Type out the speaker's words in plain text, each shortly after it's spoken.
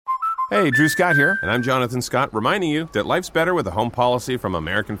Hey, Drew Scott here, and I'm Jonathan Scott, reminding you that life's better with a home policy from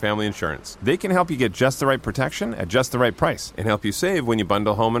American Family Insurance. They can help you get just the right protection at just the right price and help you save when you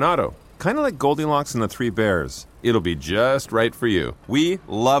bundle home and auto. Kind of like Goldilocks and the Three Bears. It'll be just right for you. We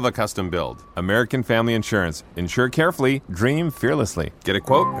love a custom build. American Family Insurance. Insure carefully, dream fearlessly. Get a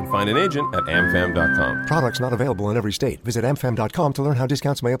quote and find an agent at amfam.com. Products not available in every state. Visit amfam.com to learn how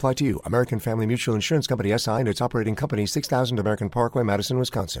discounts may apply to you. American Family Mutual Insurance Company SI and its operating company 6000 American Parkway, Madison,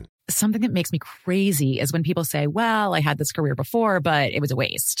 Wisconsin. Something that makes me crazy is when people say, well, I had this career before, but it was a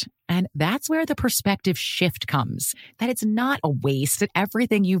waste. And that's where the perspective shift comes, that it's not a waste, that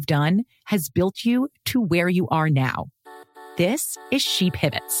everything you've done has built you to where you are now. This is She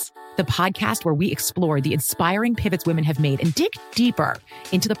Pivots, the podcast where we explore the inspiring pivots women have made and dig deeper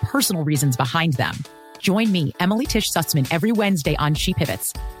into the personal reasons behind them. Join me, Emily Tish Sussman, every Wednesday on She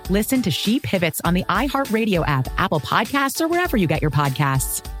Pivots. Listen to She Pivots on the iHeartRadio app, Apple Podcasts, or wherever you get your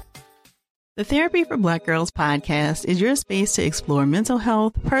podcasts. The Therapy for Black Girls podcast is your space to explore mental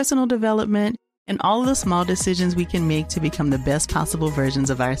health, personal development, and all of the small decisions we can make to become the best possible versions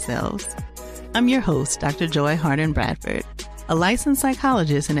of ourselves. I'm your host, Dr. Joy Harden Bradford, a licensed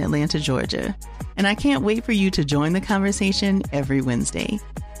psychologist in Atlanta, Georgia, and I can't wait for you to join the conversation every Wednesday.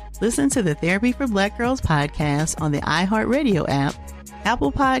 Listen to the Therapy for Black Girls podcast on the iHeartRadio app,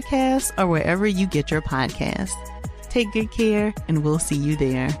 Apple Podcasts, or wherever you get your podcasts. Take good care, and we'll see you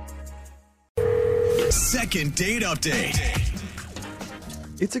there. Second date update.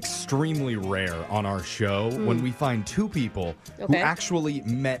 It's extremely rare on our show when we find two people who actually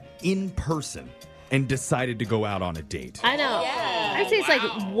met in person and decided to go out on a date. I know. Yeah. I'd say it's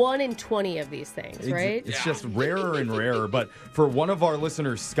like 1 in 20 of these things, right? It's just rarer and rarer. But for one of our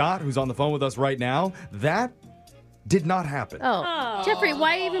listeners, Scott, who's on the phone with us right now, that did not happen. Oh. Jeffrey,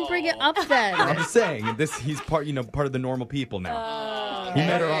 why even bring it up then? I'm just saying, he's part of the normal people now. He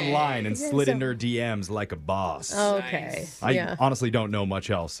met her online and slid into her DMs like a boss. Okay. I honestly don't know much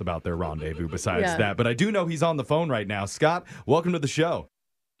else about their rendezvous besides that, but I do know he's on the phone right now. Scott, welcome to the show.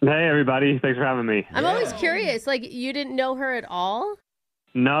 Hey, everybody. Thanks for having me. I'm always curious. Like, you didn't know her at all?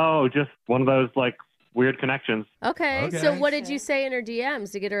 No, just one of those, weird connections. Okay. So what did you say in her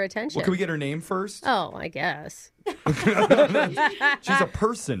DMs to get her attention? Well, can we get her name first? Oh, I guess. She's a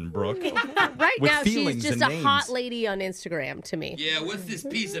person, Brooke. Right with now, she's just a hot lady on Instagram to me. Yeah, what's this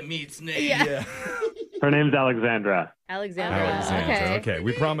piece of meat's name? Yeah. Her name's Alexandra. Alexandra. Okay.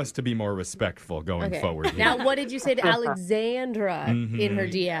 We promise to be more respectful going forward here. Now, what did you say to Alexandra in her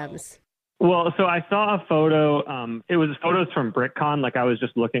DMs? Well, so I saw a photo. It was photos from BrickCon. I was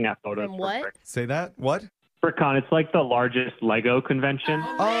just looking at photos from what? Say that? What? BrickCon. It's the largest Lego convention.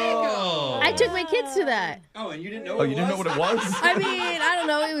 Oh. I took my kids to that. Oh, and you didn't know you didn't know what it was? I mean, I don't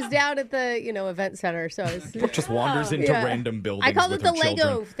know. It was down at the, event center. So Brooke just wanders into random buildings. I called it the with her Lego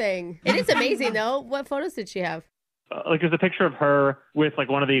children. thing. It is amazing, though. What photos did she have? There's a picture of her with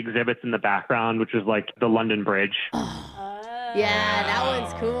one of the exhibits in the background, which is the London Bridge. Yeah, that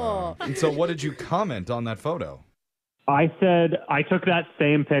one's cool. And so what did you comment on that photo? I said, I took that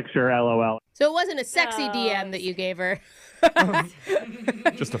same picture, LOL. So it wasn't a sexy DM that you gave her.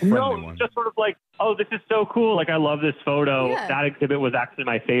 Just a friendly one. Just sort of oh, this is so cool. I love this photo. Yeah. That exhibit was actually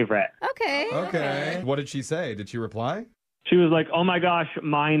my favorite. Okay. What did she say? Did she reply? She was like, oh my gosh,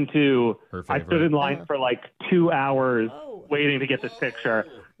 mine too. Her I favorite. stood in line for 2 hours waiting to get this picture.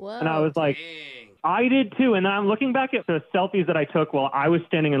 Whoa. And I was like, I did too. And then I'm looking back at the selfies that I took while I was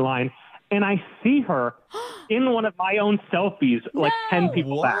standing in line, and I see her in one of my own selfies, 10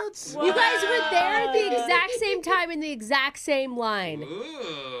 people back. You guys were there at the exact same time in the exact same line.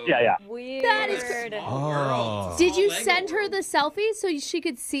 Ooh. Yeah. Weird. That is crazy. Oh. Did you send her the selfie so she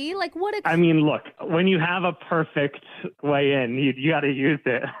could see? What a... I mean, look, when you have a perfect way in, you got to use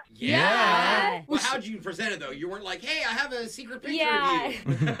it. Yeah. Well, how'd you present it, though? You weren't like, hey, I have a secret picture of you.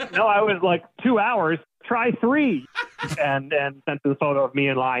 No, I was 2 hours. Try 3. and sent the photo of me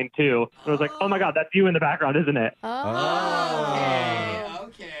in line, too. I was like, oh, my God, that's you in the background, isn't it? Okay.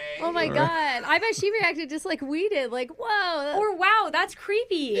 Oh, my God. I bet she reacted just like we did. Whoa. Or, wow, that's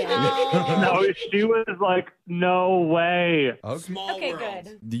creepy. No, she was like, no way. Small Okay, world.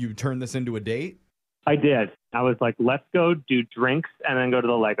 good. Do you turn this into a date? I did. I was like, let's go do drinks and then go to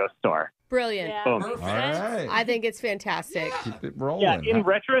the Lego store. Brilliant. Yeah. Boom. All right. I think it's fantastic. Keep it rolling. Yeah, in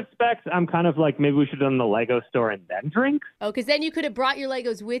retrospect, I'm kind of like, maybe we should have done the Lego store and then drink. Oh, because then you could have brought your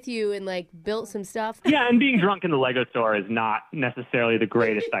Legos with you and like built some stuff. Yeah, and being drunk in the Lego store is not necessarily the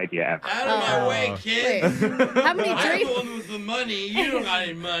greatest idea ever. Out of my way, kid. How many I'm the drinks? one with the money. You don't got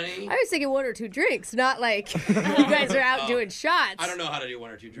any money. I was thinking 1 or 2 drinks, not like you guys are out doing shots. I don't know how to do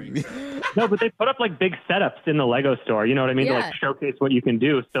 1 or 2 drinks. No, but they put up like big setups in the Lego store. You know what I mean? To Yeah. like showcase what you can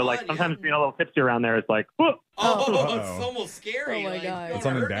do. So like Fun, sometimes yeah. being a little tipsy around there is like, whoa. Oh, it's almost scary. Oh, my like, God. you Did don't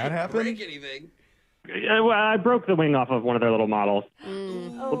something hurt bad me, happen? Break anything. Yeah, well, I broke the wing off of one of their little models,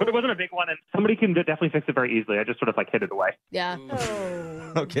 but it wasn't a big one, and somebody can definitely fix it very easily. I just sort of like hid it away. Yeah.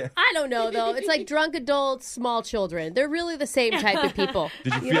 Okay. I don't know though. It's like drunk adults, small children. They're really the same type of people.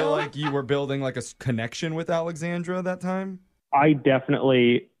 Did you feel like you were building like a connection with Alexandra that time? I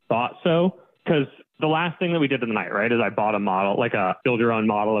definitely thought so, because the last thing that we did in the night, right, is I bought a model, like a build-your-own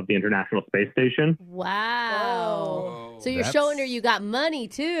model of the International Space Station. Wow. So you're That's- showing her you got money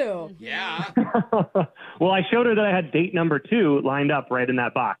too. Yeah. Well, I showed her that I had date number 2 lined up right in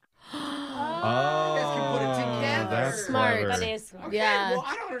that box. Oh, guys can put it together. That's Smart. clever. That is smart. Okay, Yeah. well,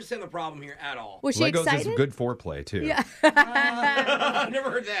 I don't understand the problem here at all. Was she Legos excited? is good foreplay too. Yeah. I've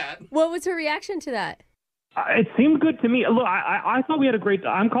never heard that. What was her reaction to that? It seemed good to me. Look, I thought we had a great.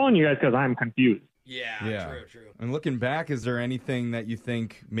 I'm calling you guys because I'm confused. Yeah, true. And looking back, is there anything that you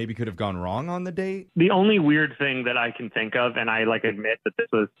think maybe could have gone wrong on the date? The only weird thing that I can think of, and I like admit that this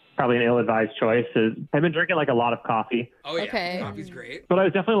was probably an ill-advised choice, is I've been drinking like a lot of coffee, Oh, yeah. Okay. Coffee's great. but I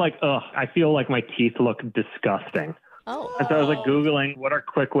was definitely like, ugh, I feel like my teeth look disgusting. Oh. And so I was like Googling what are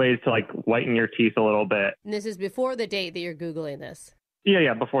quick ways to like whiten your teeth a little bit. And this is before the date that you're Googling this.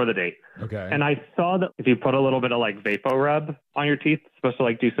 Yeah, before the date. Okay. And I saw that if you put a little bit of like Vapo Rub on your teeth, it's supposed to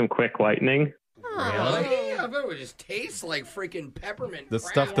like do some quick whitening. Really? I bet it would just taste like freaking peppermint. the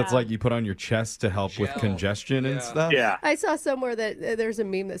crap. stuff that's like you put on your chest to help with Gel. congestion and Yeah. stuff. Yeah. I saw somewhere that there's a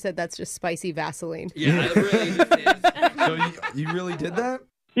meme that said that's just spicy Vaseline. Yeah, it really just is. So you really did that?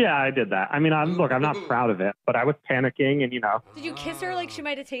 Yeah, I did that. I mean, I'm not proud of it, but I was panicking and, Did you kiss her like she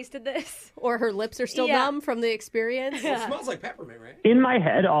might have tasted this? Or her lips are still Yeah. numb from the experience. It smells like peppermint, right? in my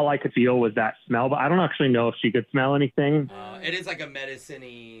head, all I could feel was that smell, but I don't actually know if she could smell anything. It is like a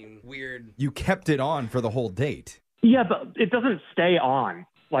medicine-y, weird. You kept it on for the whole date. Yeah, but it doesn't stay on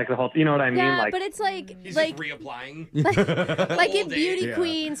like the whole, you know what I mean? Yeah, Like, but it's like He's like just reapplying. like in All day. beauty Yeah.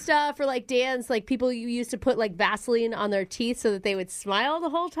 queen stuff or like dance, like people you used to put like Vaseline on their teeth so that they would smile the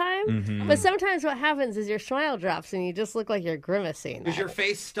whole time. Mm-hmm. But sometimes what happens is your smile drops and you just look like you're grimacing. Is your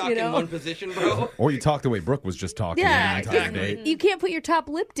face stuck You know? in one position, bro? Or you talk the way Brooke was just talking Yeah, the entire exactly. date. You can't put your top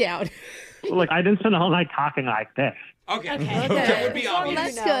lip down. like I didn't spend the whole night talking like this. Okay. Okay. That would be Well,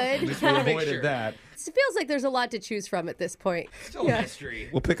 obvious. that's good. Just Wanna make avoided sure. that. It feels like there's a lot to choose from at this point. Still a mystery.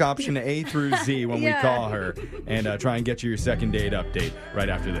 We'll pick option A through Z when Yeah. we call her and try and get you your second date update right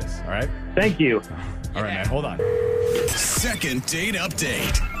after this. All right? Thank you. All right, man. Hold on. Second date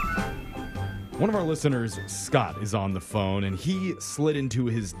update. One of our listeners, Scott, is on the phone, and he slid into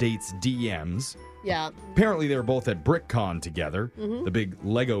his date's DMs. Yeah. Apparently, they were both at BrickCon together, the big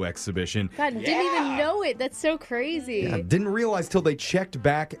Lego exhibition. God, didn't even know it. That's so crazy. Yeah, didn't realize till they checked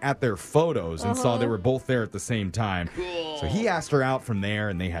back at their photos and saw they were both there at the same time. Cool. So he asked her out from there,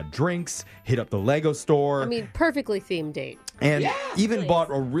 and they had drinks, hit up the Lego store, I mean, perfectly themed date. and even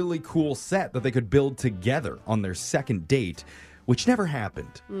bought a really cool set that they could build together on their second date, which never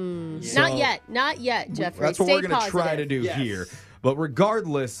happened. Not yet, Jeffrey. That's what Stay we're going to positive. try to do Yes. here. But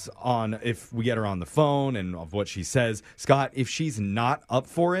regardless on if we get her on the phone and of what she says, Scott, if she's not up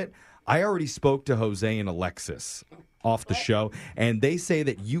for it, I already spoke to Jose and Alexis off the show, and they say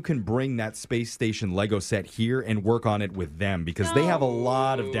that you can bring that space station Lego set here and work on it with them because they have a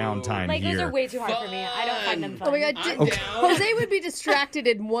lot of downtime Like, those here. are way too hard for me. I don't find them fun. Oh my God, I'm down. Jose would be distracted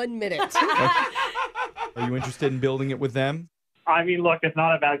in 1 minute. Are you interested in building it with them? I mean, look, it's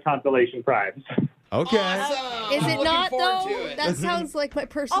not a bad consolation prize. Okay. Awesome. Is I'm it looking not forward though? to it. That sounds like my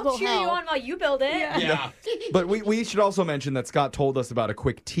personal I'll cheer hell. you on while you build it. Yeah. But we should also mention that Scott told us about a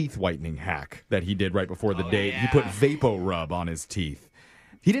quick teeth whitening hack that he did right before the date. He put Vapo Rub on his teeth.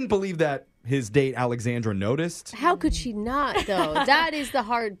 He didn't believe that his date, Alexandra, noticed. How could she not though? That is the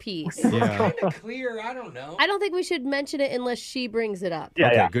hard piece. Yeah. Kind of clear. I don't know. I don't think we should mention it unless she brings it up. Yeah,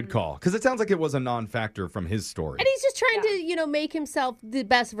 Okay, yeah. good call. Because it sounds like it was a non-factor from his story. And he's just trying to, make himself the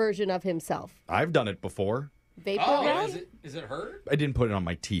best version of himself. I've done it before. vapor Oh, rub? is it hurt? I didn't put it on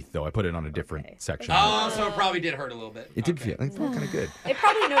my teeth, though. I put it on a different section. Oh, so it probably did hurt a little bit. It did feel kind of good. They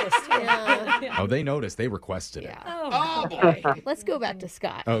probably noticed. Yeah. Oh, they noticed. They requested it. Oh, boy. Let's go back to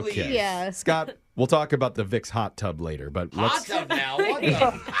Scott. Okay. Yeah. Scott, we'll talk about the Vicks hot tub later, but Hot let's... tub now. What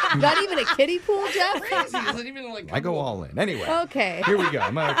the? Not even a kiddie pool, Jeff? Crazy. Is it even like I go all in. Anyway. Okay. Here we go.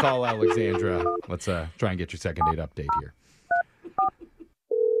 I'm going to call Alexandra. Let's try and get your second date update here.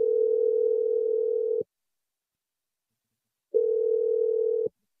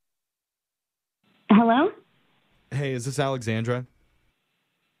 Hello? Hey, is this Alexandra?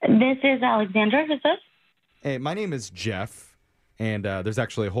 This is Alexandra. Who's this? Hey, my name is Jeff, and there's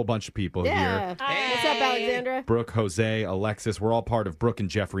actually a whole bunch of people Yeah. here. What's up, Alexandra? Brooke, Jose, Alexis, we're all part of Brooke and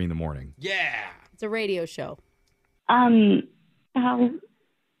Jeffrey in the Morning. Yeah. It's a radio show. How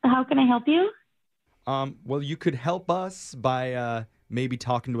can I help you? Well, you could help us by maybe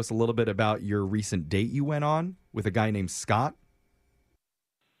talking to us a little bit about your recent date you went on with a guy named Scott.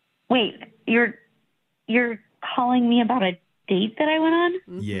 Wait, you're calling me about a date that I went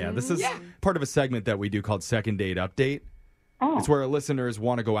on? Yeah, this is part of a segment that we do called Second Date Update. Oh. It's where our listeners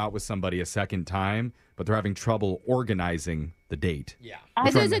want to go out with somebody a second time, but they're having trouble organizing the date. Yeah.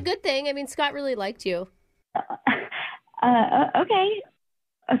 This is a good thing. I mean, Scott really liked you. Okay.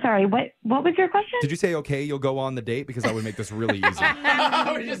 Sorry, what was your question? Did you say, okay, you'll go on the date? Because that would make this really easy.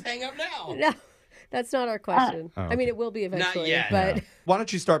 We just hang up now. No, that's not our question. Oh, I mean, it will be eventually. Not yet. But Why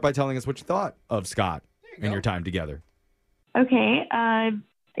don't you start by telling us what you thought of Scott and your time together? Okay,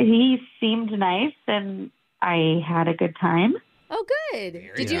 he seemed nice and I had a good time. Oh,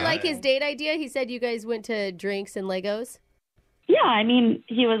 good. Did you like his date idea? He said you guys went to drinks and Legos. Yeah, I mean,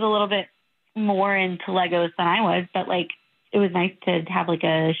 he was a little bit more into Legos than I was, but it was nice to have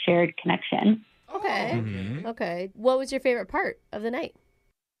a shared connection. Okay. Mm-hmm. Okay. What was your favorite part of the night?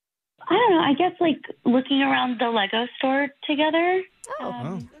 I don't know. I guess looking around the Lego store together.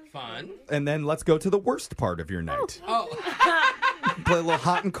 Fun. And then let's go to the worst part of your night. Oh. Play a little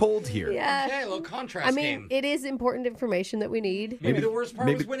hot and cold here. Yeah. Okay, a little contrast I mean, game. it is important information that we need. Maybe the worst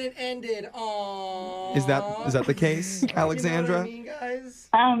part was when it ended. Aww. Is that the case, Alexandra? You know what I mean, guys?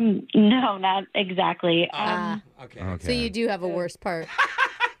 No, not exactly. Okay. So you do have a worse part.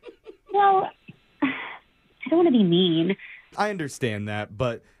 Well, I don't want to be mean. I understand that,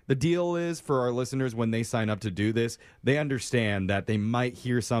 but the deal is for our listeners, when they sign up to do this, they understand that they might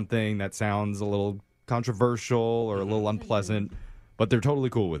hear something that sounds a little controversial or a little unpleasant, but they're totally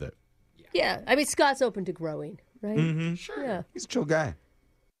cool with it. Yeah. I mean, Scott's open to growing, right? Mm-hmm. Sure. Yeah. He's a chill guy.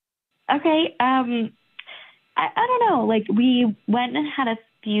 Okay. I don't know. We went and had a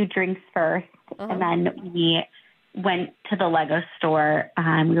few drinks first, and then we went to the Lego store.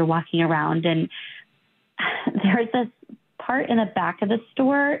 We were walking around, and there's this part in the back of the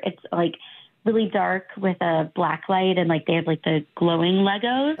store. It's really dark with a black light, and they have the glowing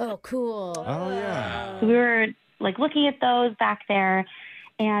Legos. Oh, cool. Oh, yeah. So we were looking at those back there,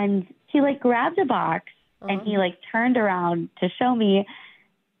 and he grabbed a box and he turned around to show me,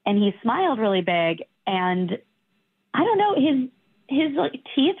 and he smiled really big, and I don't know, his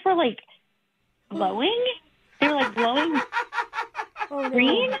teeth were glowing. They were glowing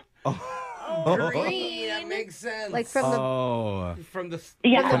green. Green. That makes sense. From the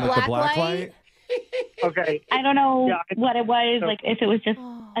from the black light. Okay. I don't know what it was. If it was just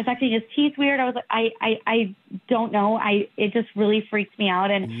affecting his teeth weird. I was I don't know. It just really freaked me out,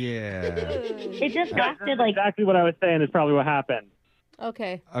 and it just lasted exactly what I was saying is probably what happened.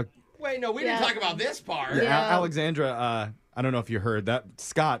 Okay. Wait, no, we didn't talk about this part. Yeah. Alexandra, I don't know if you heard that.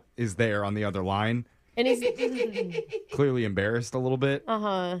 Scott is there on the other line. And he's clearly embarrassed a little bit.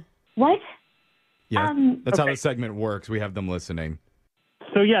 What? Yeah, that's how the segment works. We have them listening.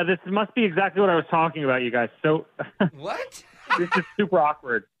 So yeah, this must be exactly what I was talking about, you guys. So what? This is super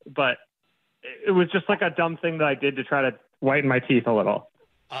awkward, but it was just a dumb thing that I did to try to whiten my teeth a little.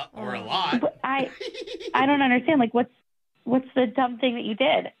 Or a lot. But I don't understand. What's the dumb thing that you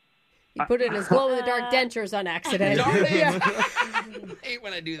did? You put in his glow-in-the-dark dentures on accident. Darn it. I hate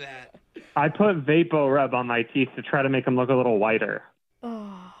when I do that. I put Vapo Rub on my teeth to try to make them look a little whiter.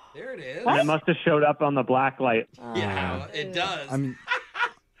 There it is. And it must have showed up on the black light. Yeah, it does. I mean,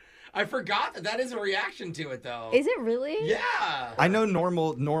 I forgot that is a reaction to it, though. Is it really? Yeah. I know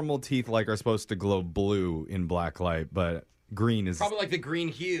normal teeth are supposed to glow blue in black light, but green is probably the green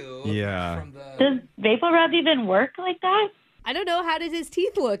hue. Yeah. From the... Does Vapor Rub even work like that? I don't know. How does his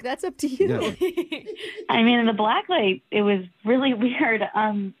teeth look? That's up to you. Yeah. I mean, in the black light, it was really weird.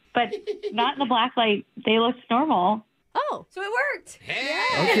 But not in the black light. They looked normal. Oh, so it worked.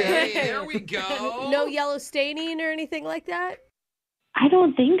 Hey, there we go. No yellow staining or anything like that? I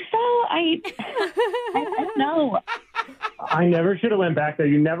don't think so. I don't know. I never should have went back there.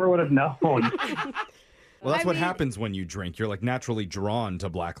 You never would have known. Well, that's what happens when you drink. You're like naturally drawn to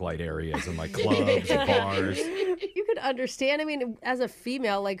blacklight areas and like clubs and bars. You could understand. I mean, as a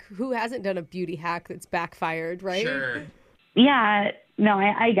female, like who hasn't done a beauty hack that's backfired, right? Sure. Yeah, no,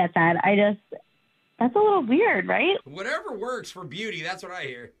 I get that. That's a little weird, right? Whatever works for beauty, that's what I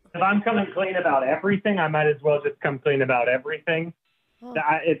hear. If I'm coming clean about everything, I might as well just come clean about everything. Oh.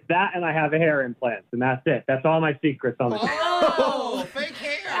 It's that, and I have a hair implant, and that's it. That's all my secrets on the Oh, fake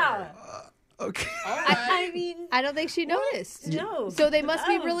hair. Okay. All right. I mean, I don't think she noticed. no. So they must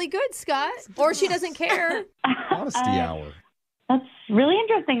be really good, Scott. Or she doesn't care. Honesty hour. That's really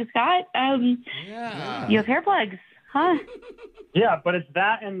interesting, Scott. Yeah. You have hair plugs, huh? Yeah, but it's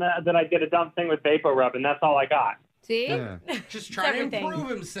that and that I did a dumb thing with Vapor Rub, and that's all I got. See? Yeah. Just trying to everything. improve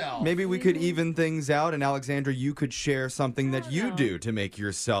himself. Maybe we could even things out, and Alexandra, you could share something that you do to make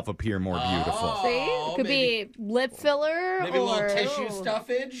yourself appear more beautiful. See? Could be lip filler Maybe a or little tissue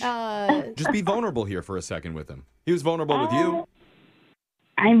stuffage. Just be vulnerable here for a second with him. He was vulnerable with you.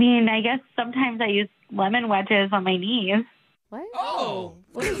 I mean, I guess sometimes I use lemon wedges on my knees. What? Oh.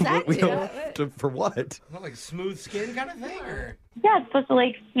 What does that do? For what? Not like smooth skin kind of thing? Or? Yeah, it's supposed to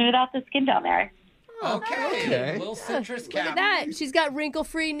like smooth out the skin down there. Okay. A little citrus Look cap. at that. She's got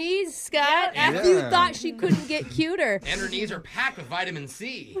wrinkle-free knees, Scott. After you thought she couldn't get cuter. And her knees are packed with vitamin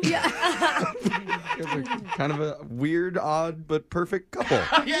C. Kind of a weird, odd, but perfect couple.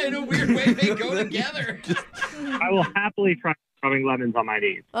 Yeah, in a weird way, they go together. I will happily try rubbing lemons on my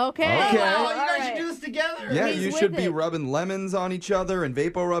knees. Okay. Okay. Oh, you All guys right. should do this together. Yeah, He's you with should be it. rubbing lemons on each other and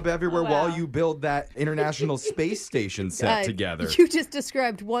vapor rub everywhere while you build that International Space Station set together. You just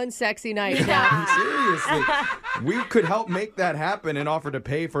described one sexy night. Seriously. We could help make that happen and offer to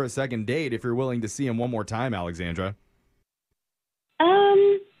pay for a second date if you're willing to see him one more time, Alexandra.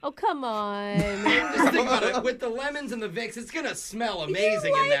 Oh, come on. Just think about it. With the lemons and the Vicks, it's going to smell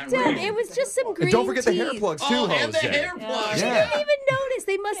amazing in that Liked room. it. It was just some green And don't forget the hair tea. plugs, too, Oh, and the Jose. hair plugs. She Yeah. didn't even notice.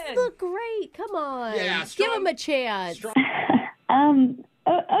 They must look great. Come on. Yeah, Give strong- them a chance.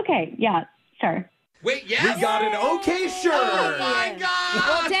 Okay, yeah, sure. Wait, yes? We got an okay shirt. Oh, my God.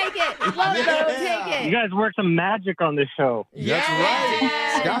 We'll take it. Love it. We'll take You it. guys work some magic on this show. That's right.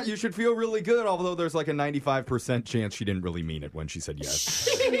 Yeah. Scott, you should feel really good, although there's like a 95% chance she didn't really mean it when she said yes.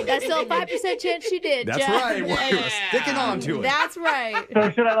 That's still a 5% chance she did, That's Jeff. right. We're sticking on to it. That's right. So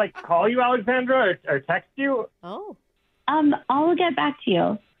should I call you, Alexandra, or text you? Oh. I'll get back to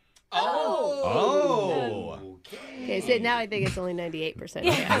you. Oh. Okay, so now I think it's only 98% chance.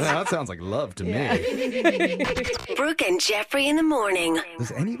 That sounds like love to me. Brooke and Jeffrey in the morning.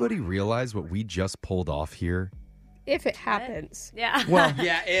 Does anybody realize what we just pulled off here? If it happens. Yeah. Well,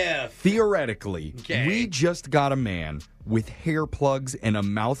 Yeah, if. theoretically, Okay. we just got a man with hair plugs and a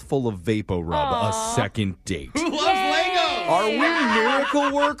mouthful of Vapo Rub a second date. Who loves Legos? Are we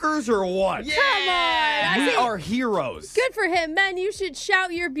miracle workers or what? Yeah. Come on. We are heroes. Good for him. Men, you should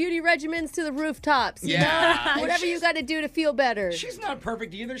shout your beauty regimens to the rooftops. You Yeah. know? Whatever you got to do to feel better. She's not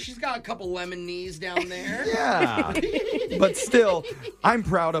perfect either. She's got a couple lemon knees down there. Yeah. But still, I'm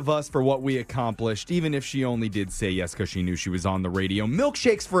proud of us for what we accomplished, even if she only did say yes because she knew she was on the radio.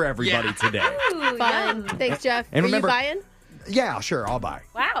 Milkshakes for everybody Yeah. today. Fun. Thanks, Jeff. And Are remember- you buying? Yeah, sure, I'll buy.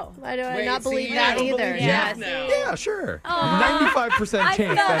 Wow. Why do I Wait, not see, believe I that don't either? believe Yeah. Jeff now. Yeah, sure. Aw. 95% I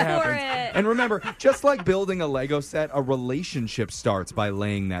chance fell that for happens. it. And remember, just like building a Lego set, a relationship starts by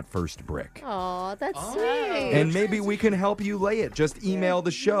laying that first brick. Aw, that's Oh. sweet. And maybe we can help you lay it. Just email the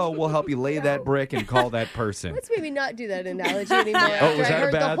show. We'll help you lay that brick and call that person. Let's maybe not do that analogy anymore. Oh, after was I that a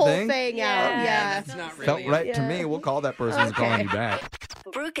heard bad the whole thing? thing out. Yeah. Yeah. That's not really. Felt right to Yeah. me. We'll call that person who's calling you back.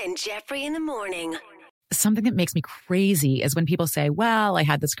 Brooke and Jeffrey in the morning. Something that makes me crazy is when people say, well, I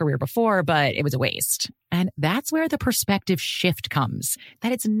had this career before, but it was a waste. And that's where the perspective shift comes,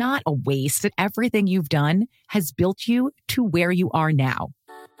 that it's not a waste, that everything you've done has built you to where you are now.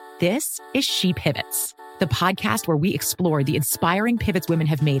 This is She Pivots, the podcast where we explore the inspiring pivots women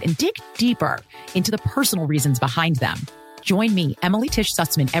have made and dig deeper into the personal reasons behind them. Join me, Emily Tish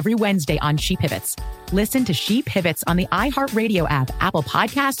Sussman, every Wednesday on She Pivots. Listen to She Pivots on the iHeartRadio app, Apple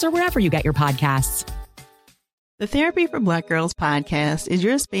Podcasts, or wherever you get your podcasts. The Therapy for Black Girls podcast is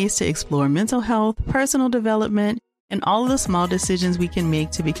your space to explore mental health, personal development, and all of the small decisions we can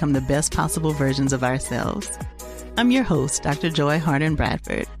make to become the best possible versions of ourselves. I'm your host, Dr. Joy Harden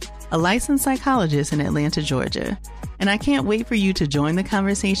Bradford, a licensed psychologist in Atlanta, Georgia, and I can't wait for you to join the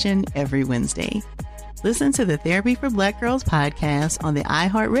conversation every Wednesday. Listen to the Therapy for Black Girls podcast on the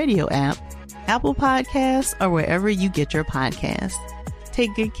iHeartRadio app, Apple Podcasts, or wherever you get your podcasts.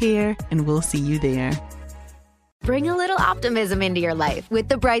 Take good care, and we'll see you there. Bring a little optimism into your life with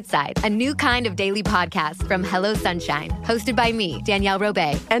The Bright Side, a new kind of daily podcast from Hello Sunshine, hosted by me, Danielle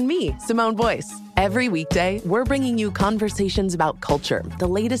Robay. And me, Simone Boyce. Every weekday, we're bringing you conversations about culture, the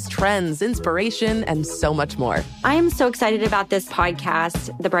latest trends, inspiration, and so much more. I am so excited about this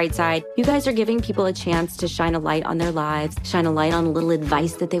podcast, The Bright Side. You guys are giving people a chance to shine a light on their lives, shine a light on a little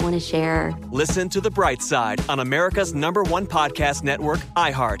advice that they want to share. Listen to The Bright Side on America's #1 podcast network,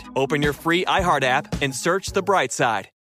 iHeart. Open your free iHeart app and search The Bright Side.